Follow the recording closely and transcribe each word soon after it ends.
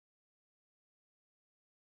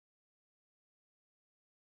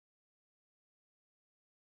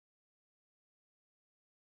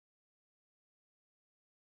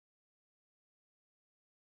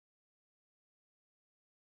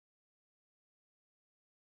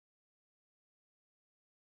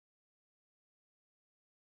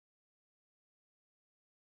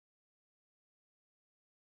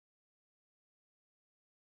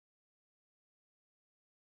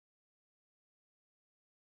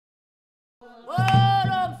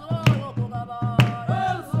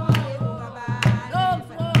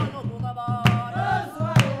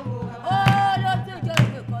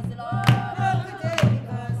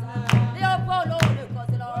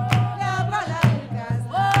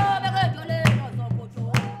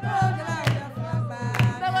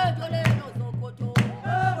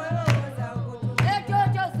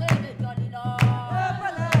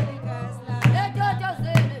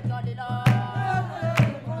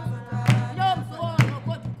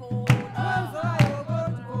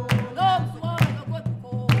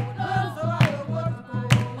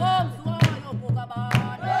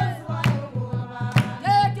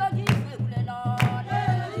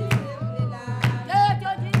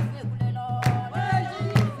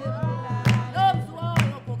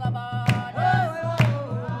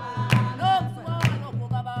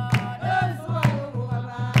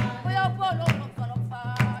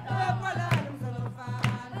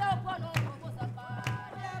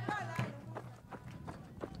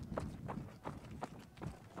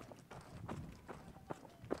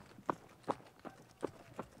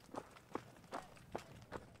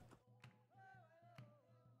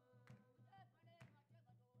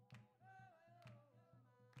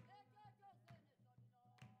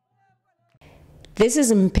This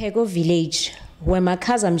is Mpego village, where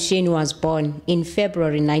Makhaza was born in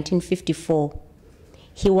February 1954.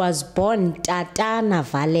 He was born Tata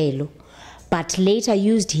Navalelo, but later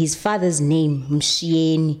used his father's name,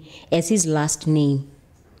 Mshieni, as his last name.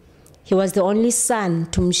 He was the only son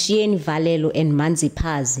to Mshieni Valelo and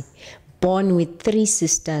Manzipazi, born with 3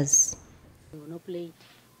 sisters.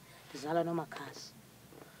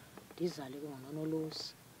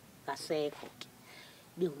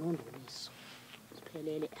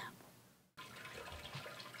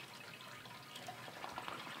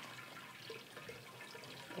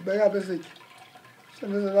 Bega basic.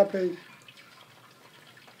 Senza la pay.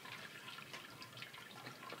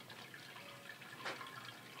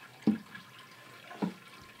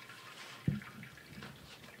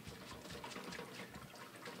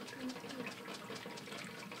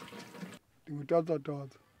 Ngutata.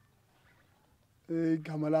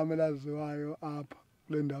 Igama lami laziwayo apha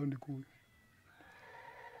kule ndawo ndikuyo.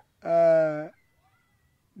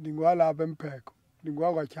 Ndingwalapha eMpheko,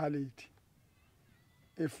 ndingwakwaTyhalithi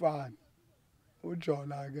efani.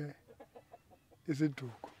 Ujola ke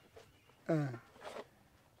isiduko.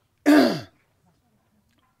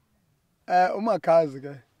 Umakhazi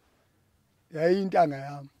ke yayintanga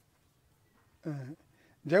yam.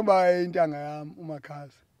 Njengoba yayintanga yam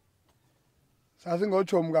umakhazi.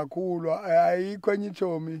 Sasingotshomi kakhulu, ayikho enye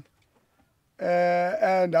itshomi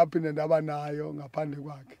endaphinde ndaba nayo ngaphandle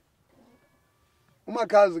kwakhe.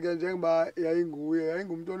 Umakhazi ke njengoba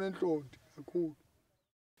yayingumntu onentlonti kakhulu.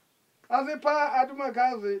 Asipha athi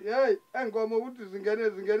umakhazi, hey, enkomo ukuthi zingene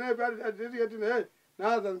pha athi hey,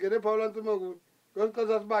 naza zingene pha ulantsima kuthi.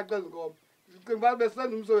 Ngosixesha sibaxe ezinkomo. Sicinga uba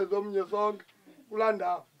besenza umsebenzi omnye sonke kulaa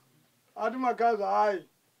ndawo. Athi umakhazi, hayi,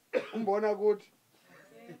 umbona kuthi.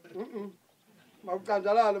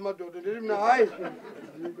 Mawucambalala madoda, ndithi mina hayi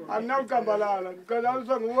andinawucambalala,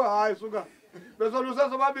 ndicela nguwe hayi suka. Besoluse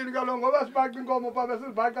sobabini kaloku ngoba sibaxa inkomo pha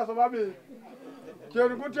besizibaxa sobabini.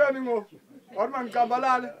 Tyheni kutheni ngo? Wathi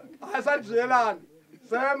mandicambalale, hayi sandiyelana.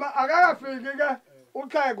 Sema akakafiki ke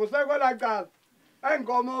uxhego usekwelaa cala.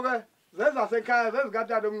 Iinkomo ke zezasekhaya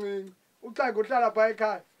zezikatata omncinci. Uxhego uhlala phaa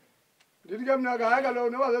ekhaya. Ndithi ke mna hayi kaloku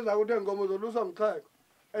noba zeza kuthi iinkomo zoluswa nguxhego.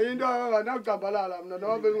 Into andinawucambalala mna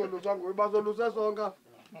noba bengingoluswa nguye basoluse sonke.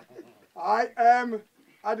 Hayi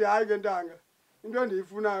athi hayi ke ntanga, into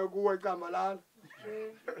endiyifunayo kuwe cambalala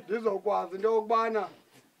ndizokwazi into yokubana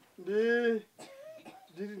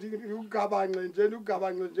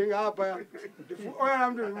ndikugabanxe njengapha. Oyena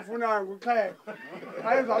mntu ndimfunayo nguxhego.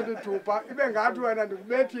 Ayizawundithupha ibe ngathi wena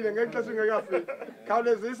ndikubethile ngexesha ingekafiki.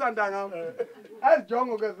 Khawulezisa ntangam.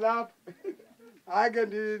 Ezijongo ke zilapha. Hayi ke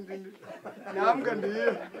nam ke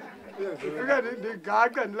ndiye ndifike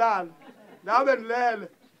ndigaxe ndilala. Ndabe ndilele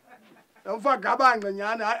nomfa gabanxe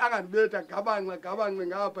nyhani, hayi angandibethi gabanxe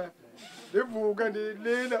ngapha. Ndivuke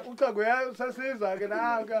ndilile uxhego sesiza ke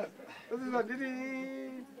nanka sesiza ndithi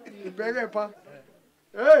ndibheke phaa.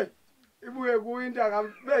 Heyi ibuye kuyo intanga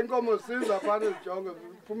beenkomo siza phana ezijonge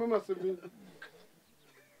ziphume emasimini.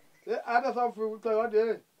 Athi asawufika uxhego wathi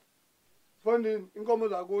hey Fondini, inkomo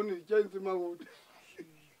zakuni zitye intsima kuthi.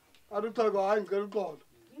 Athi uxhego hayi ndicela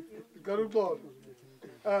uxolo.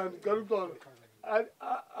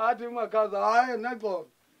 Athi umakhaza hayi andinaxolo.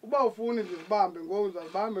 Uba ufuni ndizibambe ngoku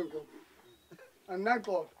ndizazibambe ngoku.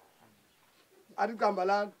 Andinaxolo. Athi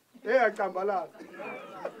cambalala. Hey acambalala.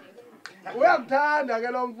 Uyakuthanda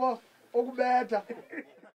ke lo mfo ukubetha.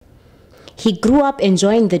 He grew up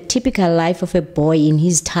enjoying the typical life of a boy in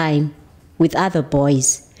his time, with other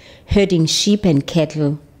boys, herding sheep and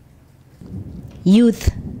cattle. Youth,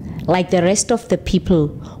 like the rest of the people,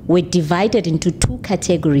 were divided into two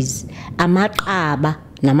categories, amaqaba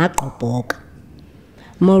namaqobhoka.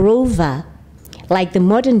 Moreover, like the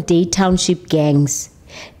modern-day township gangs,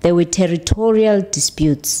 there were territorial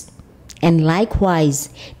disputes, and likewise,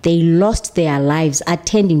 they lost their lives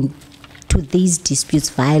attending to these disputes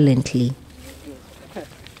violently.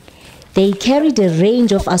 They carried a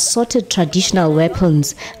range of assorted traditional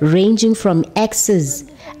weapons ranging from axes,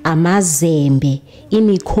 amazembe,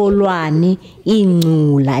 imikholwane,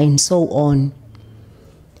 ingcula, and so on.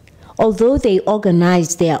 Although they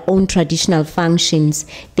organized their own traditional functions,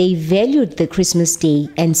 they valued the Christmas day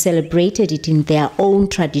and celebrated it in their own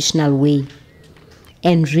traditional way.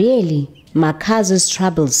 And really, Makhaza's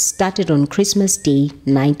troubles started on Christmas Day,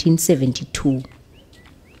 1972.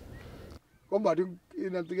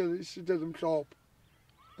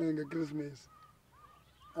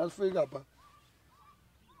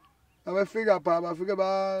 Abafika pha bafike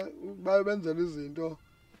bayobenzela izinto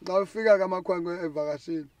xa ufika kamakhwenkwe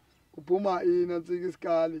evakashini kuphuma inantsika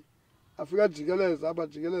isikali afika jikeleza apha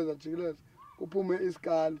jikeleza kuphume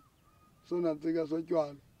isikali sonantsika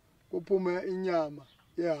sotywala kuphume inyama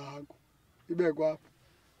yehagu ibekwa apha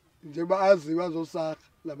njengoba aziwa azosarha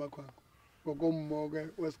la makhwenkwe ngokommo ke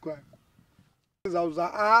wesikhwenkwe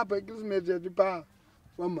sizawuza apha ikrisimesi yethu phaa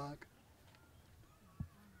kwamaka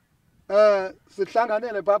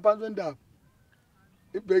sihlanganele phaa phantsi kwentaba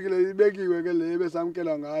ibhekile ibekiwe ke le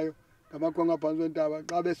besamkela ngayo ngamakhwenkwe phantsi kwentaba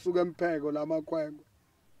xa besuka empheko la makhwenkwe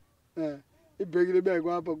ibhekile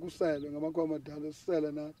ibekwe apha kusele ngamakhwenkwe amadala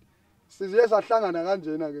sisele nathi siziye sahlangana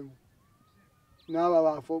kanjena ke ngoku naba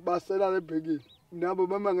bafo basela lebhekile nabo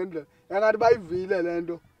bama ngendlela yangathi bayivile le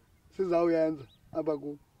nto sizawuyenza apha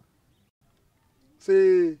kubo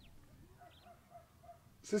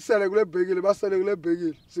sisele kule bhekile basele kule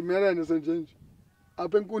bhekile simelene senjenje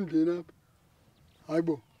apha enkundleni apha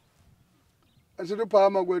hayibo asithi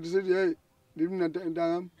uphama kwethu sithi hey ndimna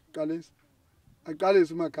ntangam qalisa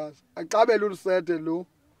aqalise uMakhaza aqabele ulusete lo.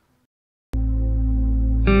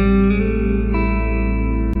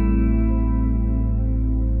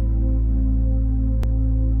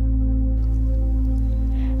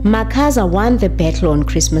 Makhaza won the battle on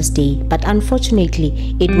Christmas Day, but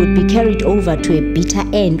unfortunately, it would be carried over to a bitter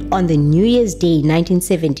end on the New Year's Day,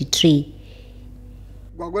 1973.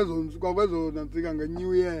 Kwakwezo nantsika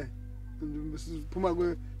nge-New Year,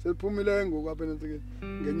 siphumile ngoku apha nantsika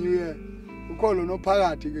nge-New Year. Ukholo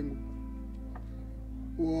nophakathi ke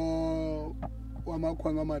ngoku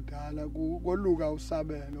wamakhwenkwe amadala koluka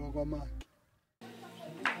usabelo wakwamakhe.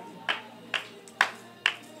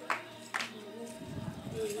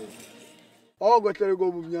 Kwehlele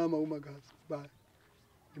koba umnyama uMakhaza ba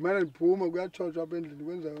ndimane ndiphuma kuyatshotshwa apha endlini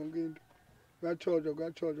kwenza yonke into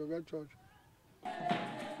kuyatshotshwa.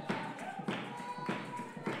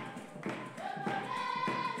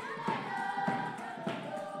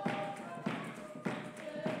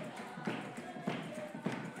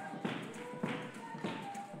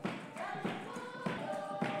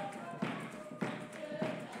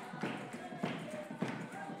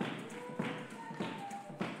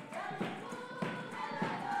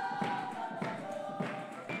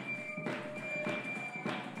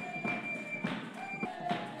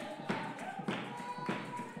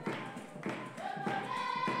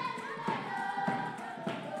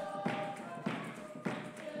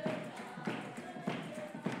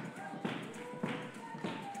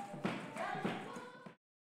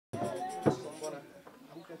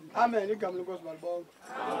 Amen. Igama lenkosi malibonke.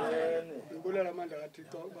 Amen. Ngibulela amandla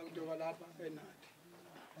kaThixo ukuba kutoka lapha enathi.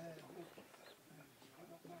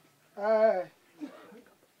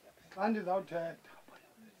 Xa ndizawuthetha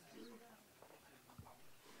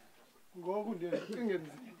ngoku ndicinga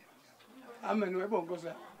amen wayibonke Nkosi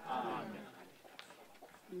yam.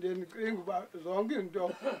 Ndicinga uba zonke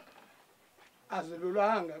izinto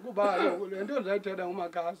azilulanga kuba kaloku le nto ndizayithetha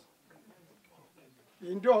nguMakhaza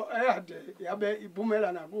into eyade yabe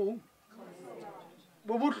iphumela nakum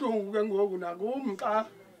bubuhlungu ke ngoku nakum xa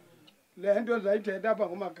le nto ndizayithetha apha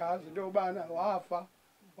nguMakhaza into yobana wafa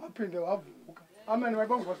waphinde wavuka. Amen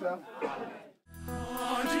wayibonke Nkosi yam.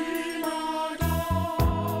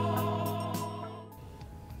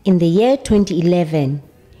 In the year 2011,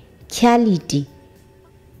 Kyaliti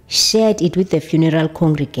shared it with the funeral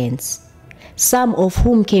congregants, some of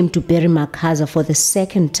whom came to bury Makhaza for the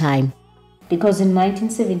second time. Because in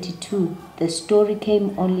 1972, the story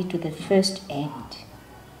came only to the first end.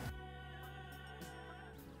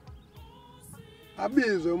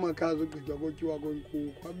 abizwe uMakhaza ugqitywa kotyiwa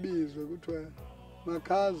kwenkukhu, abizwe kuthiwe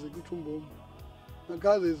Makhaza, kuthi umbombo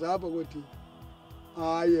Makhaza izapha kothi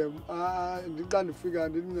haye ndixa ndifika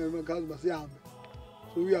ndithi mna Makhaza masihambe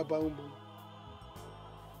suya phaa umbombo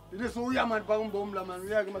ndithi suya mani phaa umbombo la mani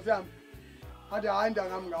uyeke masihambe athi hayi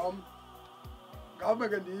ntangam ngawube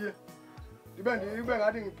ke ndiye ndibe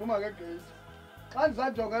ngathi ngiphuma ngegeyithi xa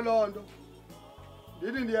ndisajonge loo nto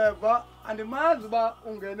ndithi ndiyeva andimazi uba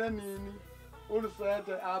ungene nini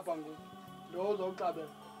ulusete apha ngoku lo uzowuxabela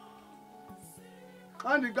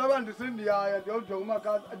xa ndicaba ndisindiyaya ndiyojonga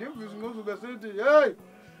uMakhaza andimvisi nguzube sithi heyi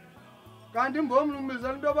kanti imbomni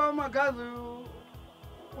umbizela into yoba uMakhaza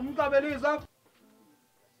umxabelisa apha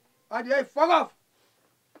athi heyi fuck off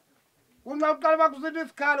kunxa kuqala bakusithi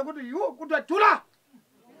isikhalo kuthi yhu kuthiwa thula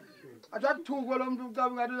athi athukwe lo mntu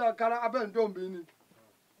ucaba ingathi uzakhala apha ezintombini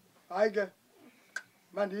hayi ke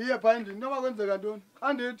mandiye phaa endlini into yoba kwenzeka ntoni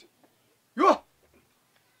xa ndithi yho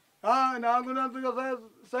hayi nanku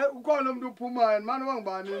nantsika ukhona umntu uphumayo ndimane uba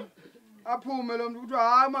ngubani aphume lo mntu kuthiwa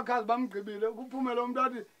hayi uMakhaza bamgqibile kuphume lo mntu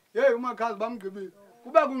athi yeyi uMakhaza bamgqibile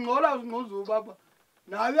kube kungxola ngquzuba apha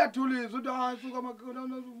naye uyathulisa uthi hayi suka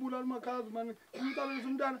ubulala uMakhaza mani umxabelisa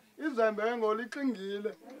umntana izembe ke ngoku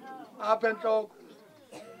lixingile apha entloko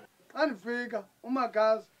xa ndifika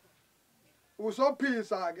uMakhaza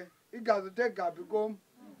usophisa ke igazi ethe gabhi kum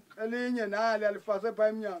elinye nali alifase phaa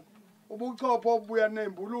emnyango ubuchopho obuya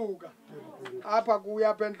nembuluka apha kuya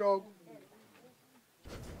apha entloko.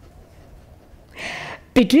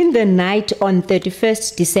 Between the night on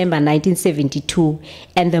 31st December 1972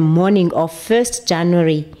 and the morning of 1st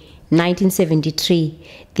January 1973,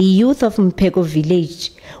 the youth of Mpego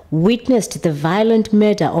village witnessed the violent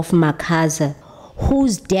murder of Makhaza,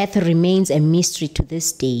 whose death remains a mystery to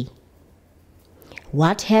this day.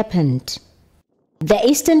 What happened? The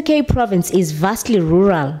Eastern Cape province is vastly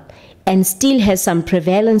rural and still has some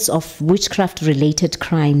prevalence of witchcraft-related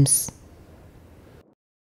crimes.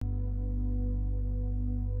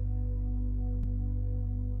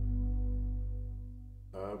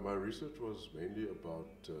 My research was mainly about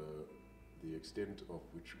the extent of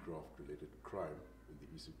witchcraft-related crime in the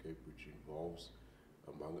Eastern Cape, which involves,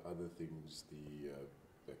 among other things, the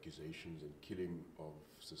accusations and killing of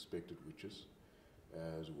suspected witches,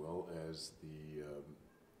 as well as the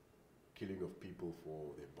killing of people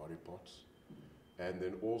for their body parts, and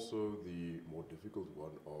then also the more difficult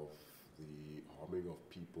one of the harming of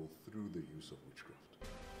people through the use of witchcraft.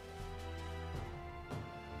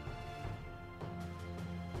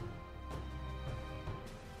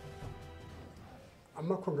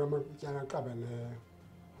 Amakhonga amatyala aqabeleyo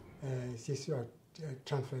sisiwa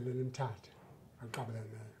transferele imthatha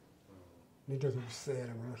aqabeleyo nento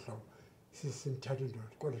zokusela ngolo hlobo sisimthatha indoda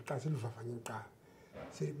kodwa xa silivavanye kuqala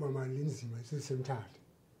sibama linzima sisemthatha.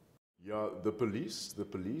 Yeah, the police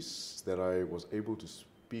that I was able to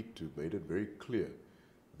speak to made it very clear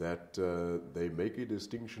that they make a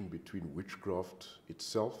distinction between witchcraft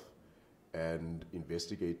itself and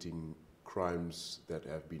investigating crimes that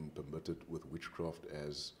have been permitted with witchcraft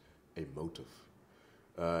as a motive.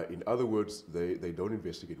 In other words, they don't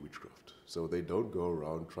investigate witchcraft. So they don't go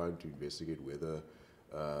around trying to investigate whether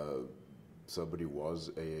somebody was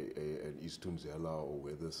an Istunzela or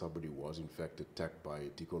whether somebody was in fact attacked by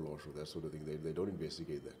Tikolosh or that sort of thing. They don't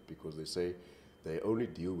investigate that because they say they only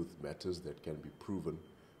deal with matters that can be proven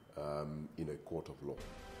in a court of law.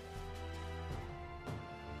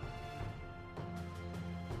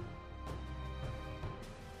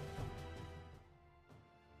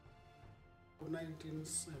 In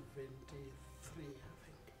 1973, I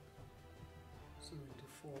think,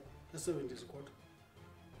 74, the 70s quarter.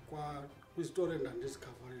 We started and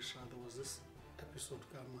discovered there was this episode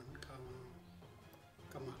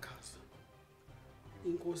Makhaza.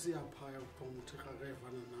 Inkosi yaphaya kuphumuthi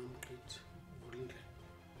kakevana nam gqithi vulile.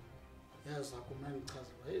 Yaza kumani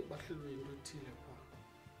chaza hey bahlelwe into ethile pha.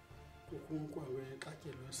 Kukunkwango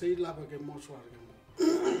exatyelwe seyilapha ke moshwari ke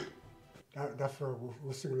ngoku. Ndafika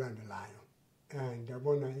usuku landelayo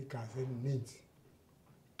ndiyabona igazi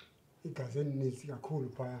elininzi kakhulu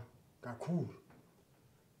phaya kakhulu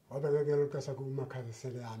wabe ke ngelo xesha uMakhaza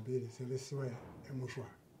sele ehambile sele siwe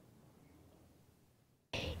emushwari.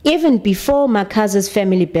 Even before Makhaza's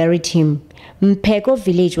family buried him, Mpego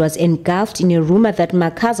village was engulfed in a rumor that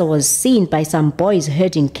Makhaza was seen by some boys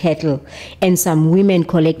herding cattle and some women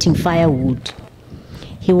collecting firewood.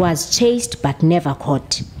 He was chased but never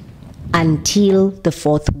caught until the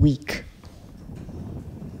 4th week.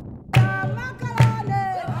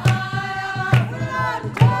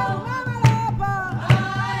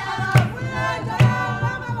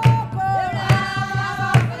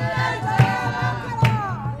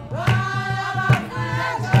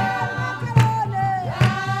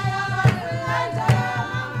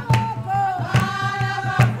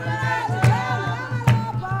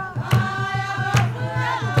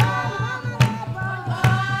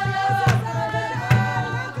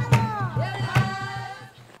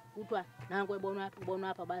 nanko ebonwa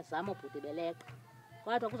apha bazama ubhuti beleqa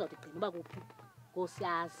kodwa kuzawuthi gcina uba kuphi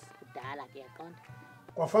ngosiyazi kudala ke yaqonda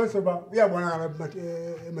kwafanise uba uyabonakala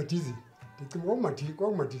emadizini ndicinga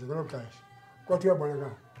kwakumadizi ngelo xesha kodwa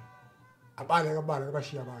uyabonakala abaleka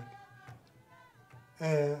bashiya abantu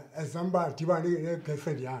ezama uba adibane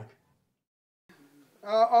ne-girlfriend yakhe.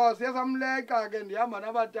 Siyasamleqa ke ndihamba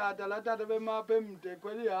nabatata laa tata bemapha emde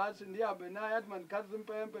khwela ihasi ndihambe naye athi mandikhathise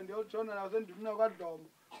impempe ndiyotshona nasendulina kwadlomo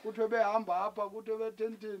kuthiwe behamba apha kuthiwe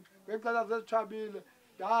bethentini ngexesha sesitshabile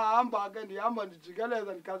ndahamba ke ndihamba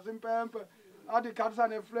ndijikeleza ndikhathisa impempe athi khathisa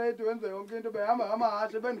nefleyiti wenze yonke into behamba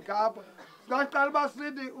ngamahashe bendikhapha saqala uba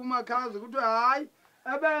sithi uMakhaza kuthiwe hayi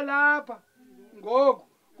ebelapha ngoku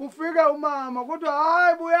kufike umama kuthiwe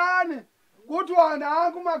hayi buyani kuthiwa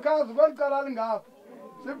nanku uMakhaza kweli cala lingapha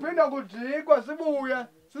siphinda kujikwe sibuye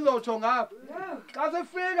sizotsho ngapha xa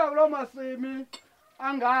sifika kuloo masimi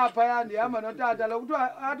angapha ndihamba notata lo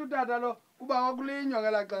kuthiwa athi utata lo kuba wakulinywa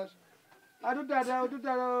ngelaa xesha athi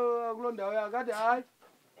utata kuloo ndawo yakhe athi hayi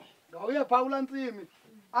ngawuye phaa kulaa ntsimi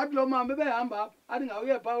athi lo mama ebehamba apha athi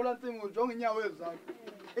ngawuye phaa kulaa ntsimi ujonge iinyawo ezi zakhe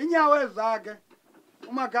iinyawo ezi zakhe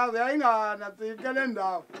uMakhaza yayinganatsike le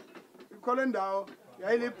ndawo ikho le ndawo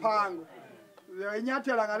yayiliphango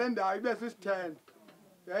yayinyathela ngale ndawo ibe sisithende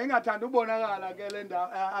yayingathanda ubonakala ke le ndawo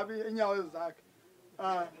iinyawo ezi zakhe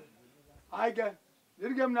hayi ke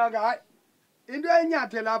ndithi ke mna ke hayi into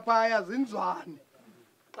eyinyathela phaya zinzwane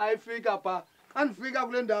xa ifika phaa xa ndifika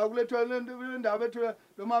kule ndawo kule ndawo bethiwe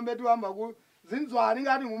lo mama bethi uhamba kuyo zinzwane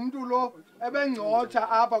ingathi ngumntu lo ebengcotsha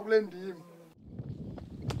apha kule ndima.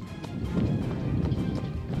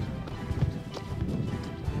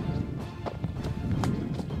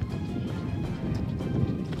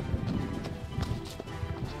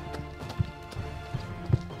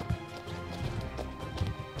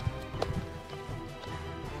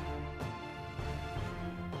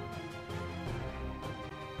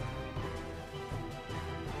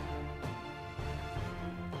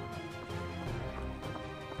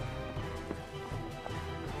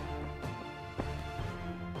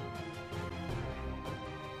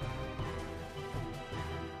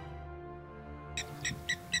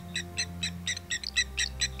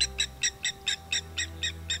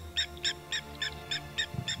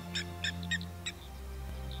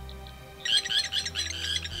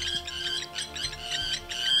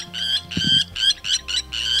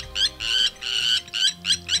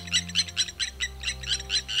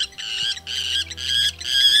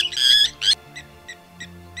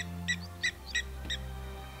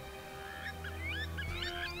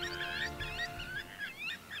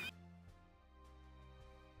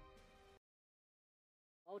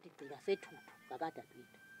 gcina sethuthu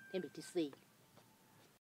ngakadadewethu embethi seyile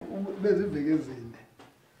beziveke ezinde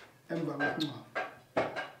emva kwesingcwabo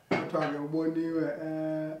kuthiwa ke uboniwe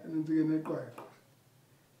entsikeni eqweqwe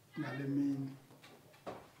ngale mini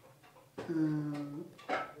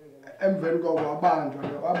emveni koko wabanjwa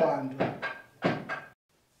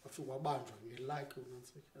wafika wabanjwa nge-like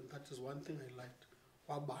unantsika, and that is one thing I liked.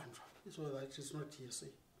 Wabanjwa so that it's not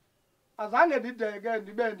hearsay. azange ndideke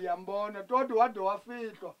ndibe ndiyambona toti wade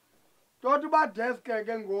wafihlwa toti badeske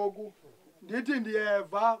ke ngoku ndithi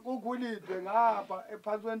ndiyeva kukhulide ngapha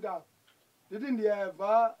ephantsi kwentaba ndithi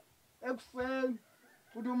ndiyeva ekuseni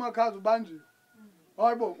futhi uMakhaza ubanjiwe.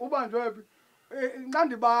 Hayibo ubanjwe phi? Xa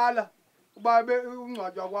ndibala uba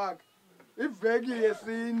ungcwatywa kwakhe iveki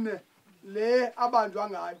yesine le abanjwa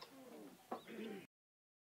ngayo.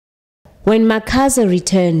 When Makhaza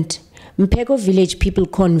returned, Mpeko village people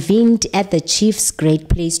convened at the chief's great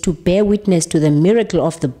place to bear witness to the miracle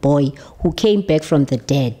of the boy who came back from the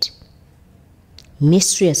dead.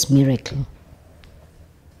 Mysterious miracle.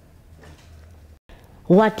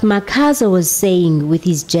 What Makhaza was saying with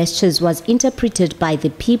his gestures was interpreted by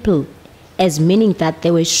the people as meaning that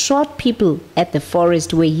there were short people at the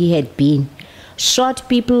forest where he had been, short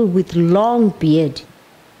people with long beard,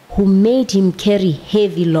 who made him carry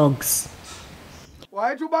heavy logs.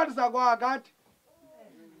 Wayithi ubalisa kwakhe athi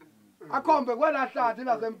akhombe kwela hlathi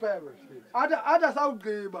lasemphebe athi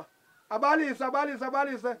asawugqiba abalise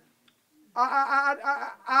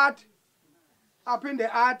athi aphinde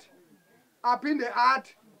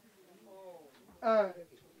athi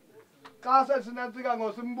xa sesinantsika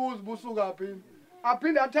ngosimbuza ubusuka phi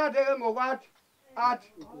aphinde athathe ke ngokwathi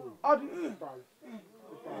athi awugqiba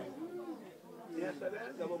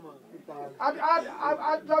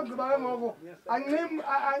ke ngoku ancim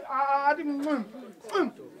athi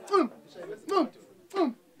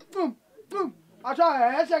atsho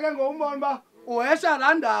aheshe ke ngoku umbona uba uhesha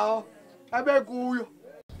laa ndawo ebekuyo.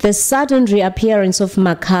 The sudden reappearance of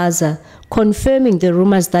Makhaza, confirming the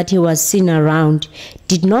rumors that he was seen around,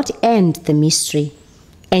 did not end the mystery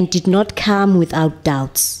and did not come without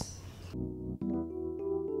doubts.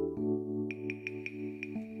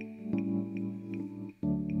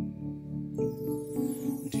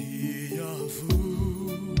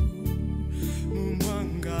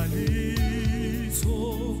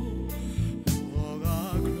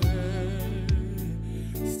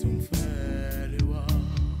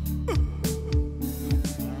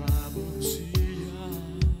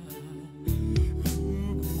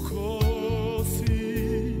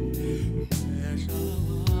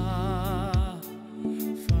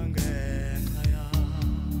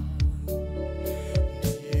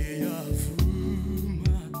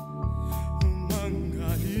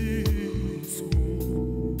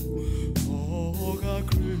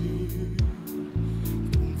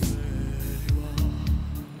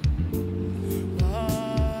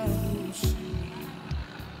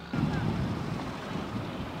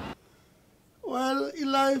 Well,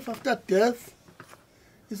 life after death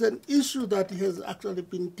is an issue that has actually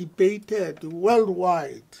been debated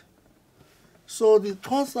worldwide. So the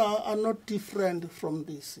Xhosa are not different from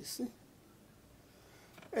this, you see.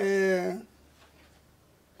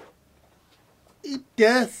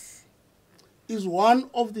 Death is one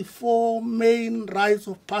of the four main rites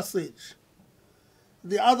of passage,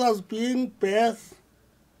 the others being birth,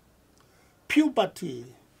 puberty,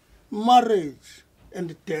 marriage,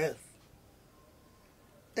 and death.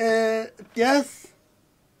 Death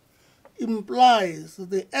implies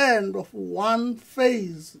the end of one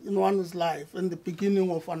phase in one's life and the beginning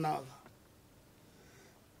of another.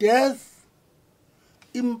 Death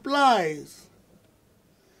implies,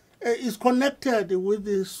 is connected with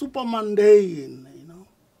the supermundane, you know.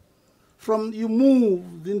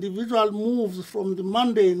 The individual moves from the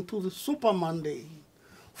mundane to the supermundane,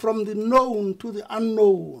 from the known to the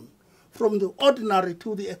unknown, from the ordinary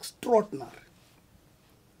to the extraordinary.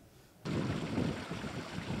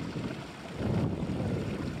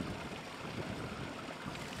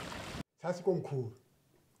 Sasikomkhulu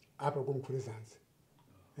apha komkhulu ezantsi.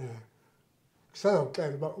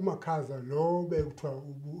 Kusazawuxela uba uMakhaza lo bekuthiwa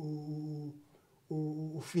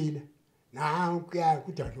ufile nankuya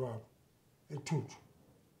kudadewabo eThuthu.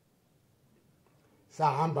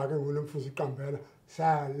 Sahamba ke ngulo mfuzi iqambela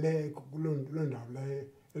sale kuloo ndawo le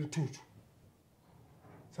eLithuthu.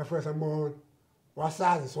 Safika sambona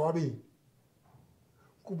wasazi sowabini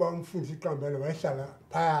kuba umfundisi iqambela wayehlala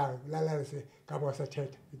phaya lalala se ngabo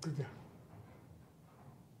wasathetha icitha.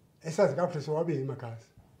 Esazi kakuhle sowabini Makhaza.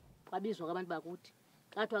 Kwabizwa abantu bakuthi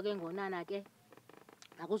kathiwa ke ngonana ke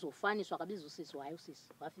akuzofaniswa kabiza usisi wayo usisi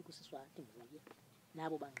wafika usisi wathi nguye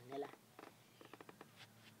nabo bangqinelana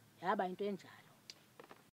yaba into enjalo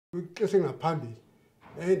Ixesha engaphambili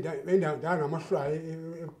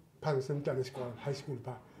ndanamahlwaye phansi semntana esikolo high school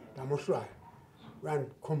pha ndamahlwaye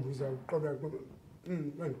wandikhombuza uqobe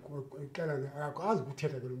wandiqela akakwazi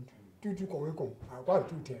ukuthetha ke lo muntu tutu konke akakwazi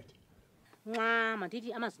ukuthetha nxa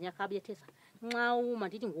mandithi amazinyo akhe abethesa nxa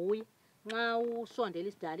mandithi nguye nxa usondela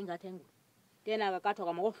isidala ingathi engwe tena akakathiwa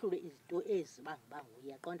kamakohlule izinto ezi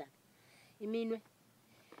banguye yaqonda iminwe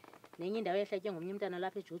nenye indawo ehlatywe ngomnye umntana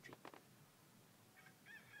lapha ejojweni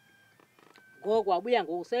ngoku wabuya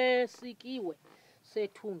ngoku sesikiwe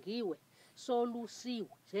sethungiwe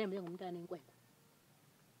solusiwe njengomntana enkwenkwe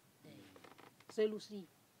selusiwe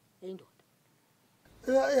eyindoda.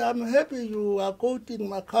 I'm happy you are quoting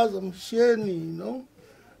Makhaza Msheni, you know.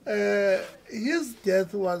 His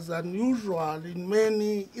death was unusual in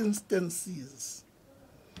many instances.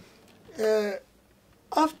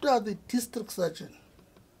 After the district surgeon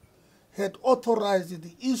had authorized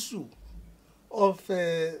the issue of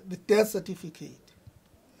the death certificate,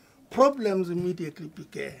 problems immediately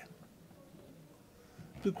began.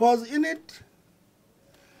 Because in it,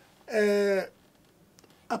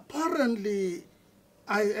 apparently,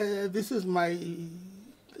 this is my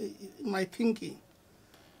thinking.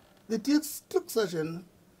 The district surgeon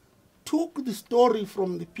took the story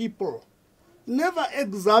from the people, never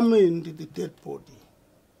examined the dead body,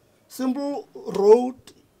 simply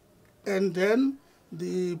wrote, and then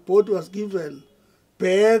the body was given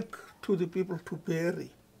back to the people to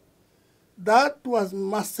bury. That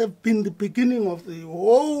must have been the beginning of the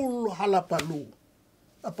whole halapalu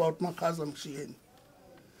about Makhaza Msheni.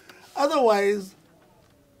 Otherwise,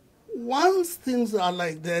 once things are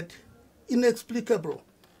like that, inexplicable,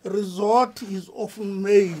 resort is often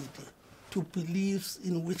made to beliefs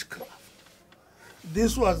in witchcraft.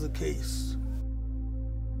 This was the case.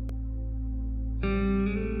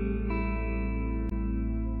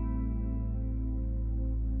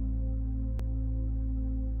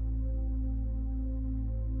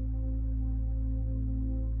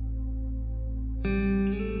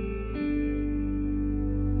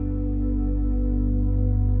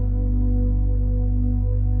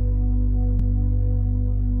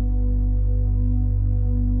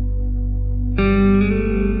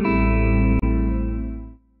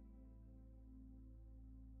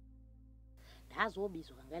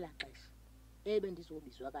 akazobizwa ngela xesha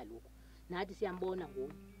ebendizobizwa kaloku nathi siyambona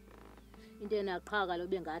ngoku into enaqha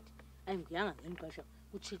kaloku bengathi ayinguyanga ngeli xesha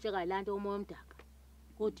kutshitshe kalaa nto umoya omdaka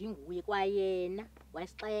kodwa inguye kwayena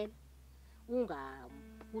wayesixela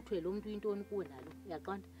ungakuthiwe lo mntu intoni kuwe nalo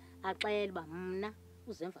uyaqonda axele uba mna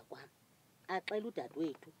uze emva kwam axele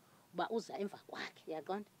udadewethu uba uza emva kwakhe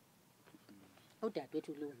uyaqonda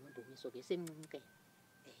udadewethu lo ndumiso ke semncinci ke.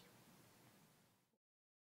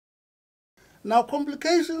 Now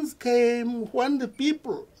complications came when the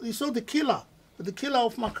people, you saw the killer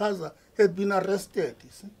of Makhaza had been arrested,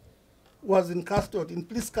 you see, was in custody, in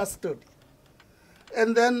police custody.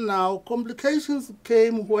 And then now complications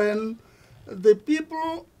came when the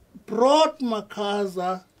people brought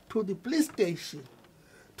Makhaza to the police station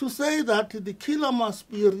to say that the killer must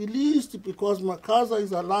be released because Makhaza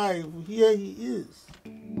is alive. Here he is.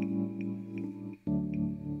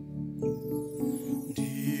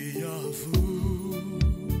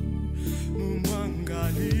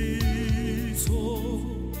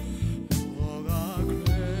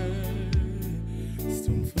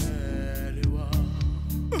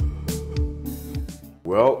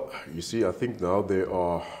 Well, you see, I think now there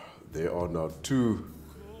are now two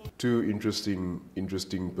interesting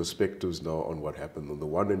perspectives now on what happened. On the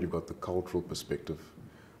one hand, you've got the cultural perspective,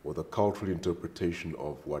 or the cultural interpretation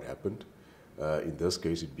of what happened. In this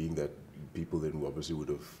case, it being that people then obviously would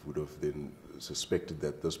have then suspected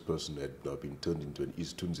that this person had now been turned into an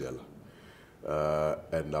Istunzela,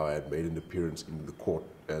 and now had made an appearance in the court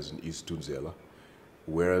as an Istunzela.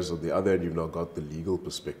 Whereas on the other hand, you've now got the legal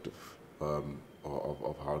perspective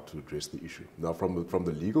of how to address the issue. Now, from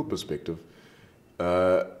the legal perspective,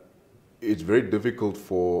 it's very difficult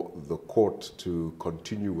for the court to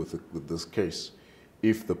continue with this case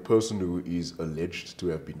if the person who is alleged to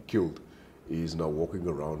have been killed is now walking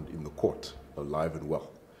around in the court, alive and well.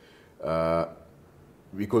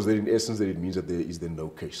 Because then in essence, it means that there is then no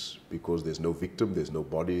case, because there's no victim, there's no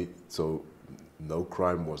body, so no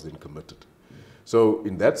crime was then committed. So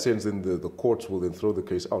in that sense, then the courts will then throw the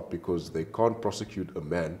case out, because they can't prosecute a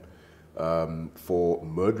man for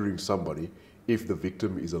murdering somebody if the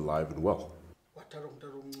victim is alive and well. It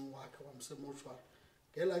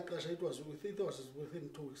was within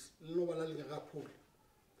 2 weeks.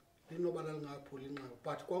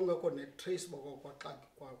 But trace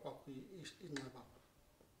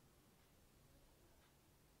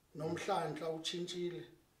nomhlandla utshintshile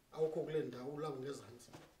awukho kule ndawo ulaba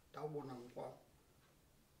ngezantsi ndawubona ngokwabo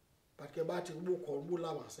but ke bathi kubukhona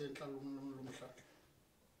ubulaba ngasentla lomhlandla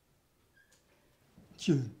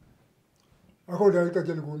tyhini akho nto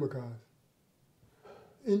ayixetshele kuwe Makhaza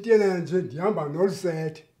into yena nje ndihamba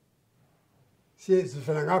nolusethe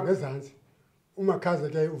sivela ngapha ezantsi uMakhaza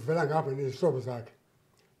ke uvela ngapha nezihlobo zakhe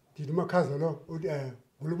ndithi uMakhaza lo uthi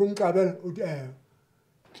nguluba umcabela uthi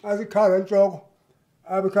asikhala entloko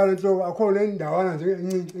abekhala entloko akho nendawana nje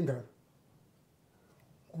encinci ingalo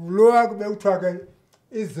kuloya kube kuthiwa ke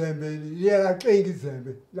izembe liye laxinga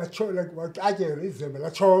izembe latshona waxatyelwa izembe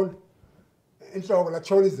latshona entloko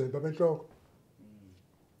latshona izembe abentloko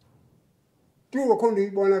tu akho nto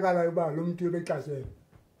ibonakalayo uba lo mntu ebexashela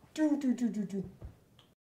tu.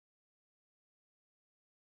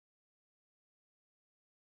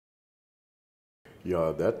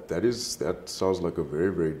 Yeah, that sounds like a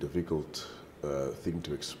very, very difficult thing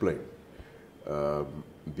to explain,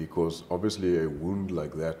 because obviously a wound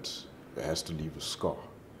like that has to leave a scar.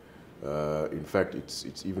 In fact,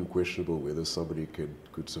 it's even questionable whether somebody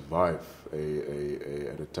could survive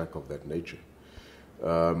an attack of that nature.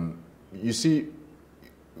 You see,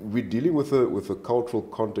 we're dealing with a cultural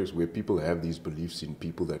context where people have these beliefs in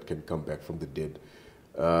people that can come back from the dead.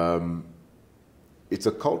 It's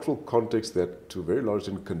a cultural context that, to a very large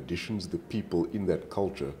extent, conditions the people in that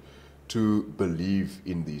culture to believe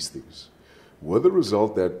in these things. With the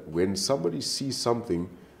result that when somebody sees something,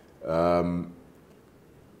 then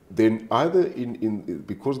either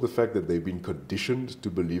because of the fact that they've been conditioned to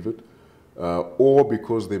believe it, or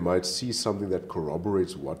because they might see something that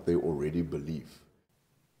corroborates what they already believe.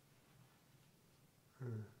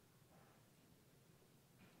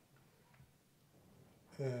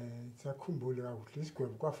 Sakhumbule kakuhle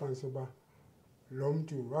isigwebo kwafanisa uba lo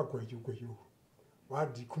mntu wagwetyugwetyuka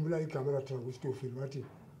wathi khumbula igama lathi ngusitofile wathi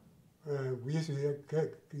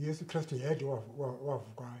Yesu Kristu yedwa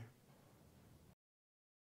wavukayo.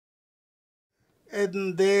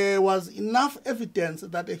 And there was enough evidence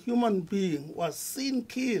that a human being was seen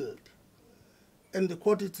killed, and the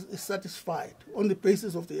court is satisfied on the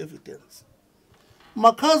basis of the evidence.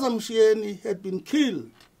 Makhaza Mshieni had been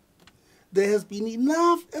killed. There has been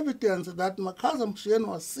enough evidence that Makhaza Mshieni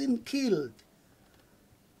was seen killed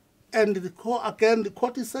And the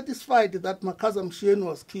court is satisfied that Makhaza Mshweni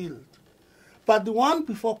was killed. But the one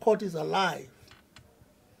before court is alive.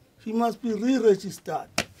 He must be re-registered.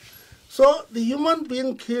 So the human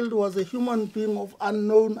being killed was a human being of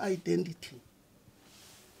unknown identity.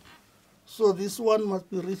 So this one must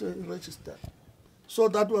be registered. So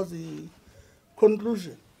that was the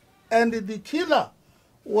conclusion. And the killer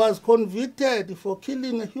was convicted for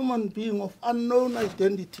killing a human being of unknown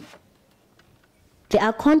identity. There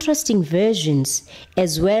are contrasting versions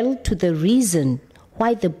as well to the reason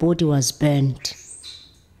why the body was burned.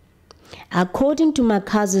 According to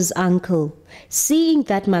Makhaza's uncle, seeing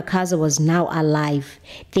that Makhaza was now alive,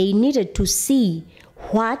 they needed to see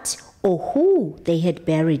what or who they had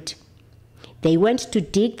buried. They went to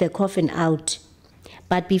dig the coffin out,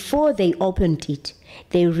 but before they opened it,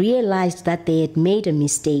 they realized that they had made a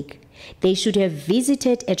mistake. They should have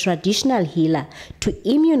visited a traditional healer to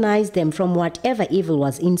immunize them from whatever evil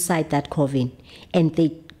was inside that coffin, and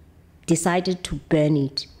they decided to burn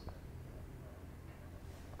it.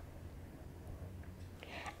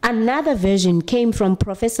 Another version came from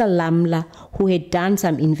Professor Lamla, who had done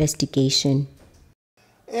some investigation.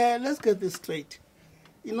 Let's get this straight.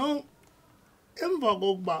 You know, emva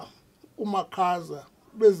kokuba uMakhaza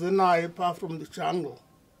bezenayo apart from the jungle,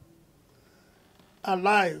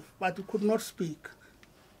 alive, but he could not speak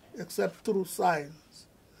except through signs.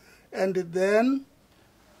 And then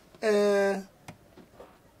a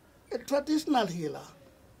traditional healer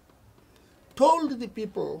told the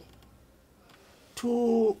people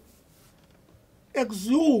to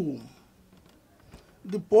exhume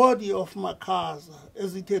the body of Makhaza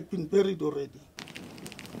as it had been buried already,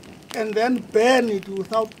 and then burn it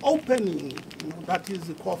without opening, that is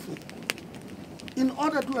the coffin, in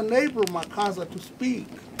order to enable Makhaza to speak.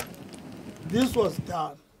 This was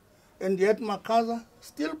done, and yet Makhaza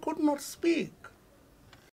still could not speak.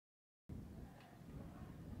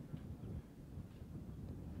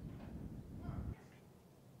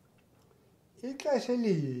 ixesha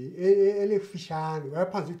elifishane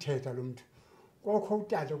wayephansi uthetha lo mntu kokho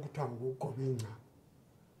utata kuthiwa ngugobingca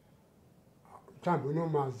mhlawumbi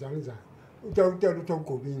unomazi zanjani utata uthiwa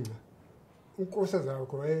ugobingca unkosazana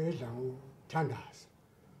wakho edla ngothandaza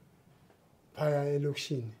phaya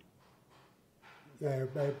elokishini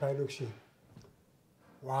phaya elokishini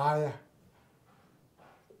waya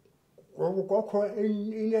kokho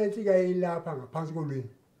inantsika ilapha ngaphansi kolwini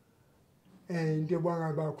into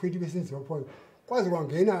ebanga bakhwetha besenziwa phona kwaze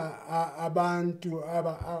kwangena abantu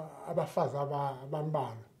abafazi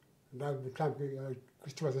abambalwa mhlawumbe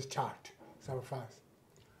kwisithuba sesithathu sabafazi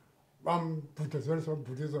bambhudazela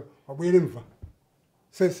sobhudazela wabuyela emva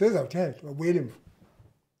sezawuthetha wabuyela emva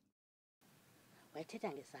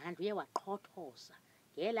wayethetha ngezandla uye waqhothoza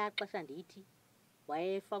ngelaa xesha ndithi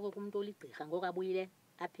wayefakwe kumntu oligqirha ngoku abuyile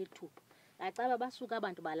apha ethupha acaba basuka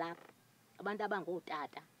abantu balapha abantu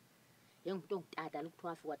abangootata yengumntu ongutata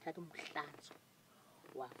lokuthiwa afike wathatha umhlanzo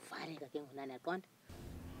wavaleka ke ngonani yaqonda.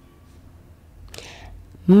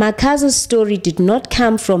 Makhaza's story did not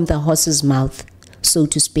come from the horse's mouth, so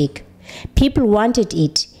to speak. People wanted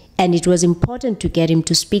it, and it was important to get him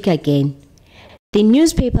to speak again. The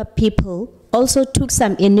newspaper people also took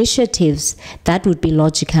some initiatives that would be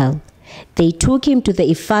logical. They took him to the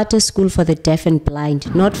Ifata School for the Deaf and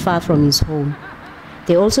Blind, not far from his home.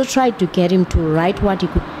 They also tried to get him to write what he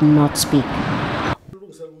could not speak.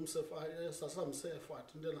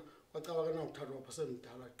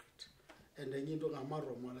 And then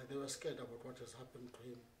they were scared about what has happened to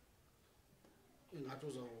him.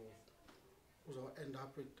 End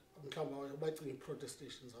up with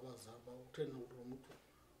protestations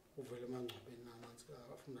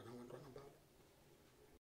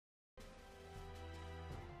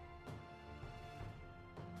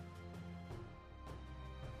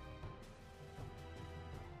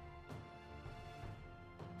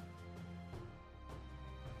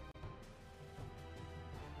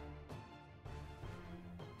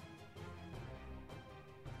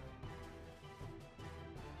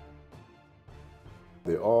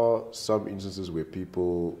There are some instances where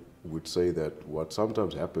people would say that what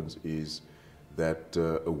sometimes happens is that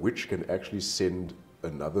a witch can actually send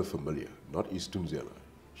another familiar, not Istumzela.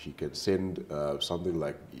 She can send something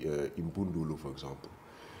like Impundulu, for example,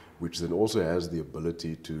 which then also has the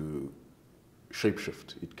ability to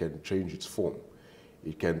shapeshift. It can change its form.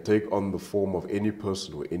 It can take on the form of any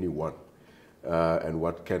person or anyone. And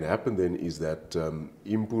what can happen then is that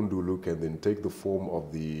Impundulu can then take the form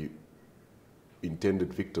of the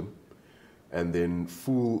intended victim and then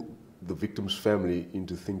fool the victim's family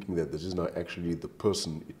into thinking that this is not actually the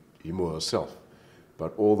person, him or herself,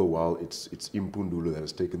 but all the while it's Impundulu that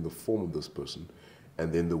has taken the form of this person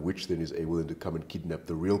and then the witch then is able then to come and kidnap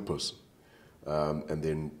the real person, and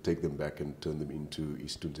then take them back and turn them into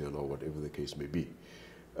Istunzela or whatever the case may be.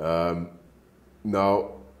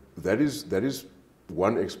 Now, that is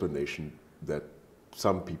one explanation that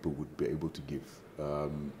some people would be able to give,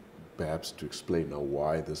 perhaps to explain now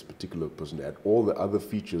why this particular person had all the other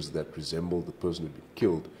features that resembled the person who had been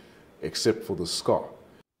killed, except for the scar.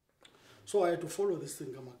 So I had to follow this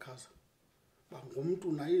thing, Makhaza.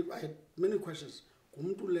 I had many questions.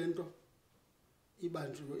 Gumtu lento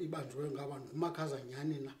ibanjwe ngabantu Makhaza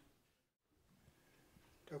nyani na.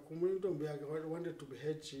 Takumuni ntombi yakhe wanted to be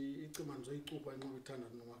hedge icima ngizoyicuba nxa ngithanda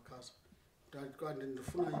noMakhaza. Kanti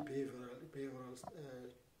ndifuna behavioral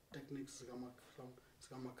techniques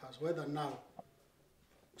zikaMakhaza. Whether now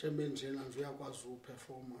njengoba njena nje uyakwazi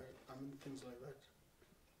uperform, I mean things like that.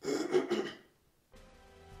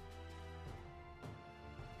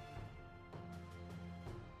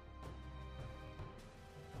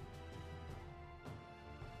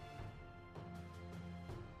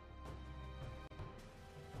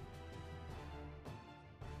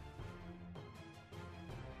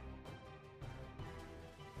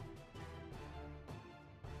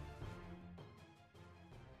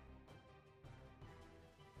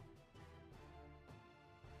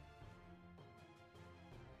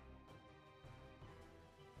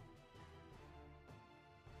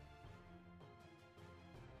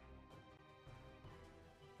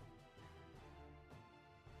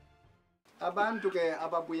 Abantu ke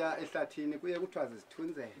ababuya ehlathini kuye kuthiwa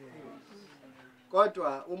zisithunzele.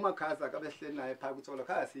 Kodwa uMakhaza kabehleli naye phaa kutsolo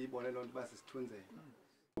kha siyibone lonto basisithunzele.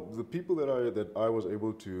 The people that I was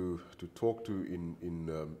able to talk to in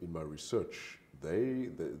my research, there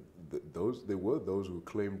were those who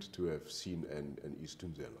claimed to have seen an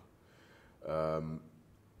Istunzela,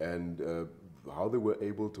 and how they were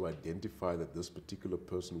able to identify that this particular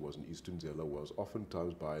person was an Istunzela was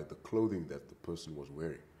oftentimes by the clothing that the person was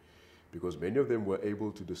wearing, because many of them were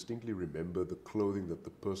able to distinctly remember the clothing that the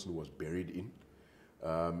person was buried in,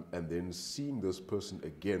 and then seeing this person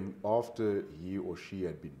again after he or she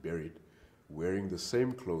had been buried, wearing the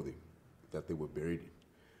same clothing that they were buried in,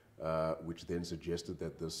 which then suggested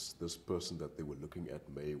that this person that they were looking at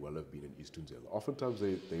may well have been an Istunzela. Oftentimes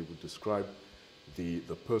they would describe the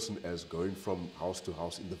person as going from house to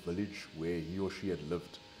house in the village where he or she had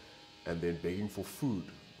lived, and then begging for food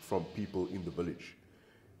from people in the village.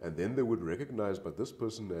 And then they would recognize, but this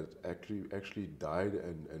person had actually died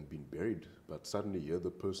and been buried, but suddenly here the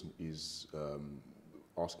person is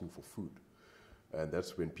asking for food. And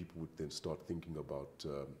that's when people would then start thinking about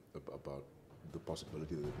the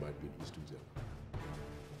possibility that it might be an Istunzela.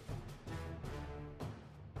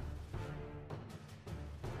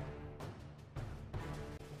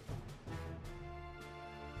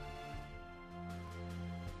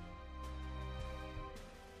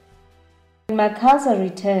 When Makhaza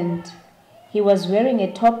returned, he was wearing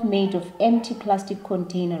a top made of empty plastic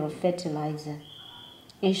container of fertilizer,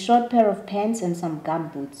 a short pair of pants and some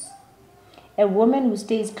gumboots. A woman who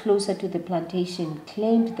stays closer to the plantation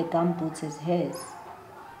claimed the gumboots as hers.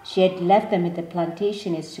 She had left them at the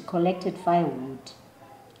plantation as she collected firewood.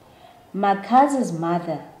 Makhaza's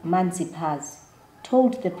mother, Mansipaz,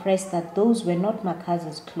 told the press that those were not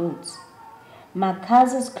Makhaza's clothes.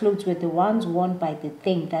 Makhaza's clothes were the ones worn by the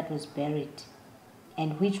thing that was buried,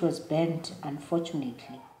 and which was burnt,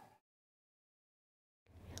 unfortunately.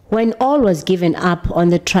 When all was given up on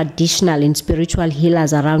the traditional and spiritual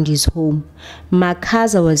healers around his home,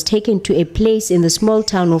 Makhaza was taken to a place in the small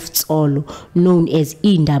town of Tsolo known as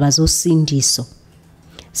Indaba Zosindiso,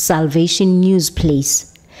 Salvation News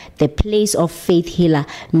Place, the place of faith healer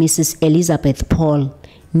Mrs. Elizabeth Paul,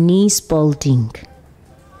 nee Spalding.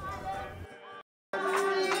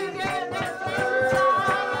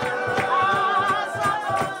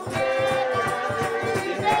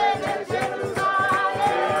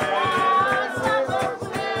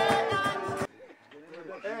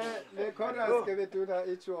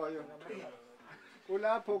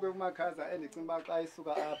 Kulapho ke uMakhaza endicinga uba xa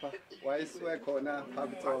isuka apha wayisuke khona phaa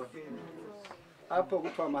kuTsolo, apho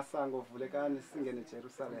kuthiwa masango vulekani singene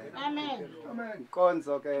eJerusalem. Amen.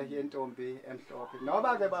 Inkonzo ke yentombi emhlophe,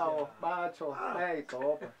 noba ke bawo batsho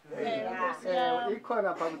bayayigxobha.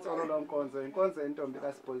 Ikhona phaa kuTsolo loo nkonzo, inkonzo yentombi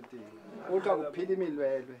kaSipolitini. Kuthiwa kuphila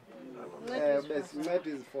imilwelwe, besinceda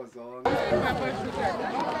izifo zonke.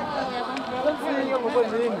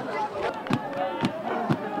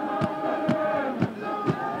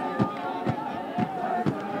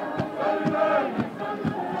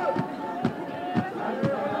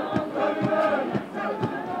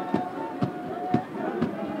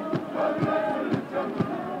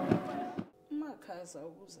 Makhaza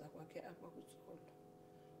ukuza kwakhe apha kuTsolo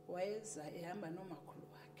wayeza ehamba nomakhulu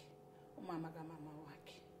wakhe, umama kamama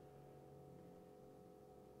wakhe.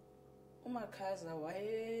 uMakhaza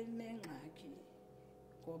wayenengxaki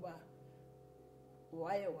ngoba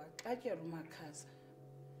waye waxatyelwa uMakhaza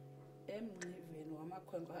emnxiveni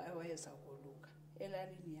wamakhwenkwe awayeza koluka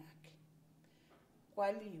elalini yakhe.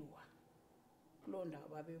 Kwaliwa kuloo ndawo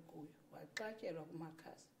babekuyo, waxatyelwa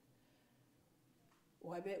kuMakhaza,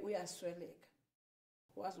 wabe uyasweleka,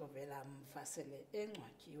 wazovela mva sele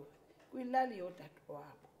engcwatyiwe kwilali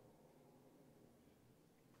yodadewabo.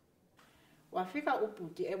 Wafika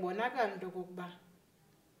ubhuti ebonakala into okokuba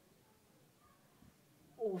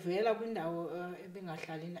uvela kwindawo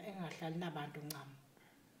engahlali nabantu ncam,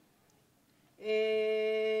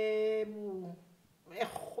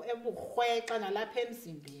 eburhwexa nalapha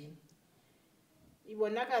emzimbeni.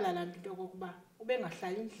 Ibonakala laa nto into okokuba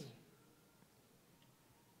ubengahlali endlini.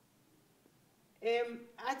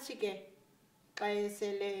 Athi ke xa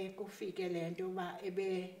esele kufike le nto yoba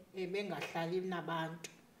ebengahlali nabantu,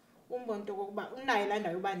 umbona into okokuba unayo laa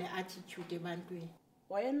ndawo yoba ne-attitude ebantwini.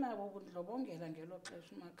 Wayenako ukundlobongela ngelo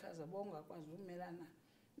xesha uMakhaza bongakwazi umelana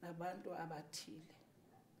nabantu abathile.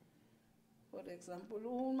 For example,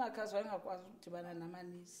 uMakhaza wayengakwazi ukudibana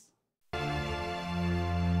namanisi.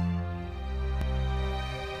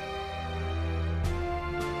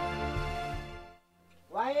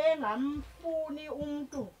 Wayengamfuni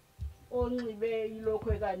umntu onxibe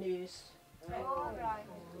ilokhwe kanesi.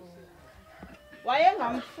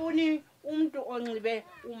 Wayengamfuni umntu onxibe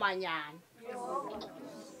umanyana.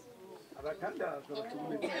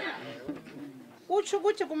 Utsho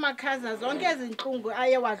ukuthi kuMakhaza zonke ezi ntlungu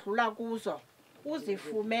aye wadlula kuzo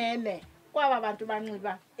uzifumene kwaba bantu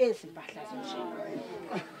banxiba ezi mpahla zinje.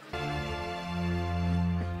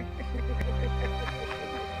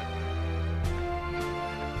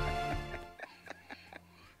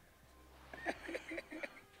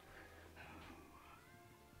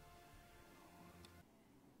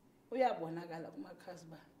 Uyabonakala kuMakhaza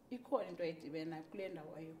uba ikhona into ayidibena kule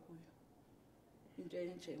ndawo ayekuyo, into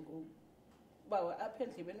enjengokuba apha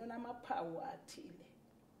endlebeni unamaphawu athile,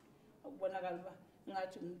 ukubonakala uba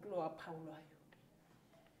ingathi ngumntu lo waphawulwayo.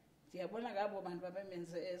 Ndiyabona ngabo bantu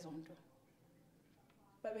babemenze ezo nto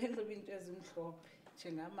babenxiba iinto ezimhlophe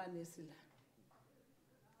njengamanesi la.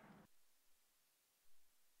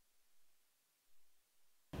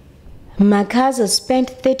 Makhaza spent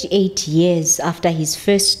 38 years after his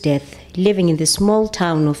first death living in the small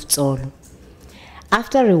town of Tsolo.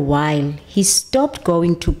 After a while, he stopped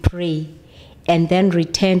going to pray and then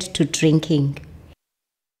returned to drinking.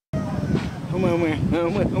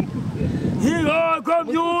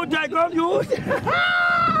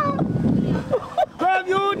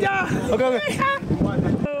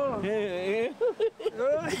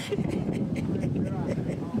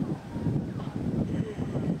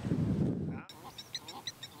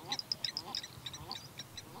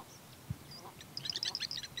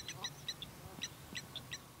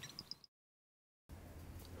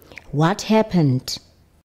 What happened?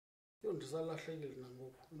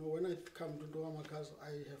 When I come to Makhaza,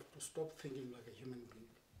 I have to stop thinking like a human being.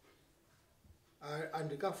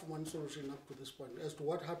 And I can't find one solution up to this point as to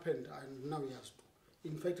what happened, and now he has to.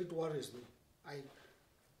 In fact, it worries me.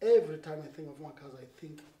 Every time I think of Makhaza, I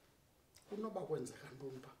think,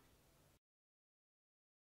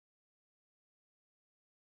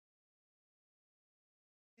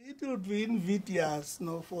 it would be invidious,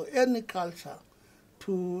 for any culture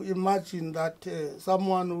to imagine that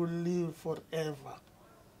someone will live forever.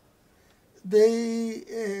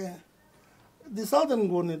 The Southern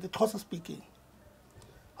Nguni, the Xhosa speaking,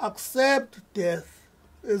 accept death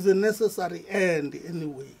as a necessary end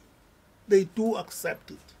anyway. They do accept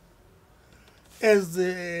it as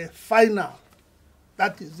a final,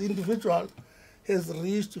 that is, the individual has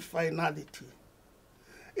reached finality.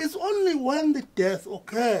 It's only when the death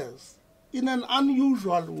occurs in an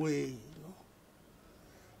unusual way,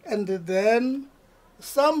 and then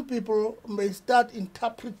some people may start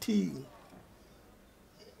interpreting.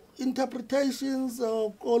 Interpretations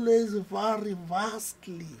always vary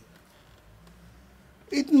vastly.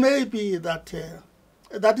 It may be that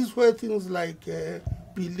that is where things like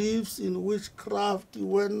beliefs in witchcraft,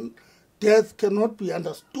 when death cannot be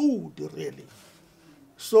understood really.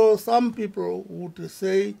 So some people would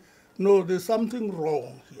say, no, there's something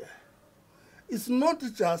wrong here. It's not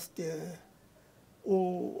just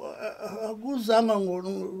through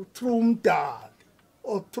umdali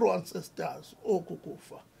or through ancestors or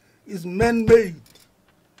kukufa. Is man-made.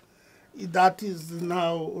 That is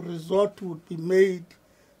now resort would be made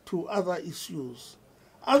to other issues.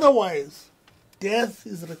 Otherwise, death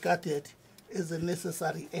is regarded as a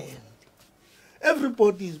necessary end.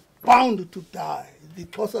 Everybody is bound to die. The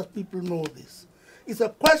Xhosa people know this. It's a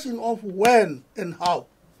question of when and how.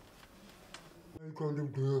 ikhona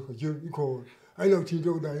ukudweka nje ikhona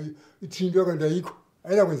ayinawuthinto kunayo ithinto kanti ayikho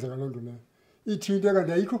ayinakwenzeka loo nto leyo ithinto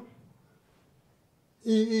kanti ayikho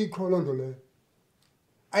ikho loo nto leyo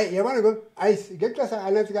yabona ke ngexesha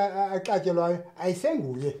anantsika axatyelwayo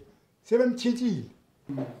ayisenguye sebemtshintshile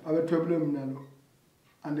abethwebule mna lo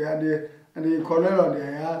andiyikholelwa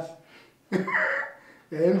ndiyayazi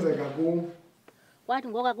yayenzeka kum wathi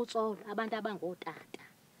ngoka kutsolo abantu abangootata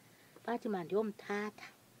bathi mandiyomthatha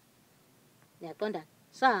yaqonda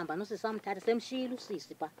sahamba nosisamthatha semshila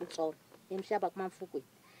usisi pha kutsolo emshiyapha kumamfukweni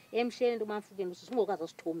emshiyeni into umamfukweni usisi ungokazi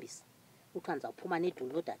osithombisa kuthiwa ndizawuphuma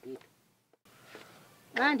neduli nodadewethu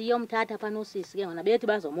xa ndiyomthatha pha nosisi ke ngona bethi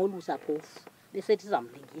bazomolusa phofu besethi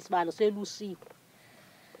izamlingisa balo selusiwe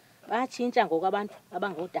batshintsha ngoku abantu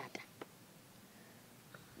abangootata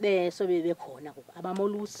beso bebekhona ngoku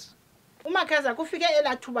abamolusi uMakhaza kufike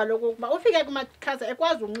elathuba lokuba ufike kuMakhaza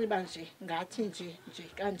ekwazi unxiba nje ngathi nje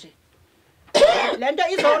kanje lento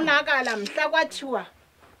izonakala mhla kwathiwa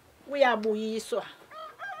uyabuyiswa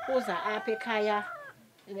uza apha ekhaya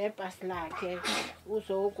nebhasi lakhe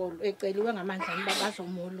uzoko eceliwe ngamandla uba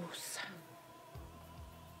bazomolusa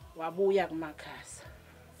wabuya kuMakhaza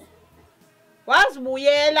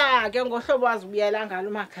wazibuyela ke ngohlobo wazibuyela ngalo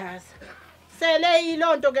uMakhaza sele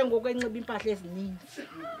yiloo nto ke ngoku enxiba impahla ezininzi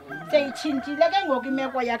seyitshintshile ke ngoku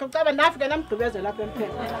imeko yakhe ucaba ndafike namgqibezela apha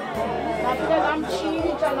emphethe ndafike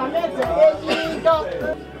namtshintsha namenze into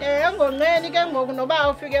engonqeni ke ngoku noba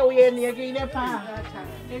ufike uyeniyekile phaa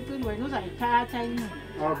ecingweni uzayithatha inxiba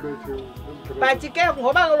but ke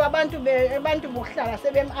ngoba abantu bokuhlala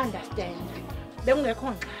sebem-understanda bekungekho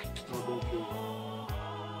ngxaki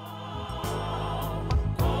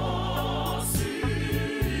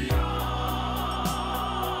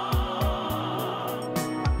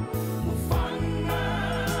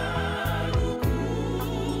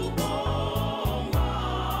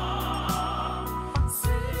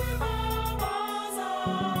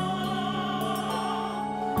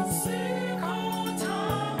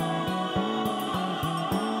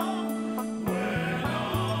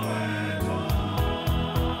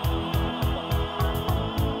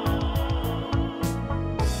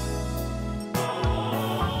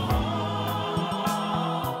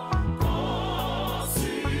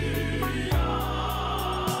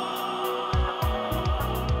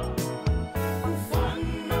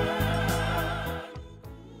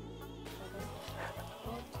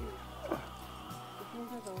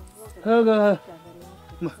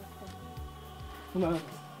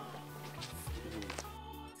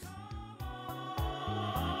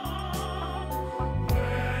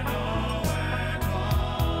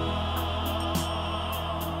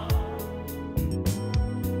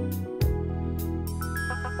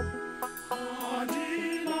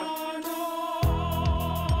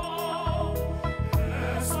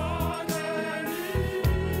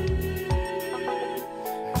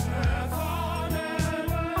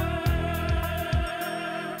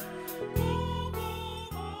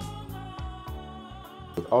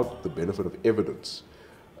Without the benefit of evidence,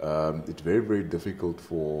 it's very, very difficult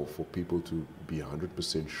for people to be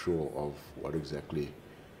 100% sure of what exactly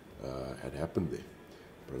had happened there.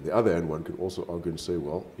 But on the other hand, one could also argue and say,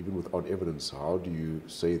 well, even without evidence, how do you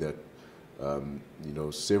say that,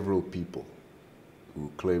 several people who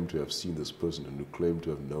claim to have seen this person and who claim to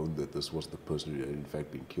have known that this was the person who had in fact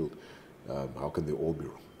been killed, how can they all be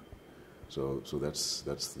wrong? So that's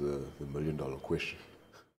the $1 million question.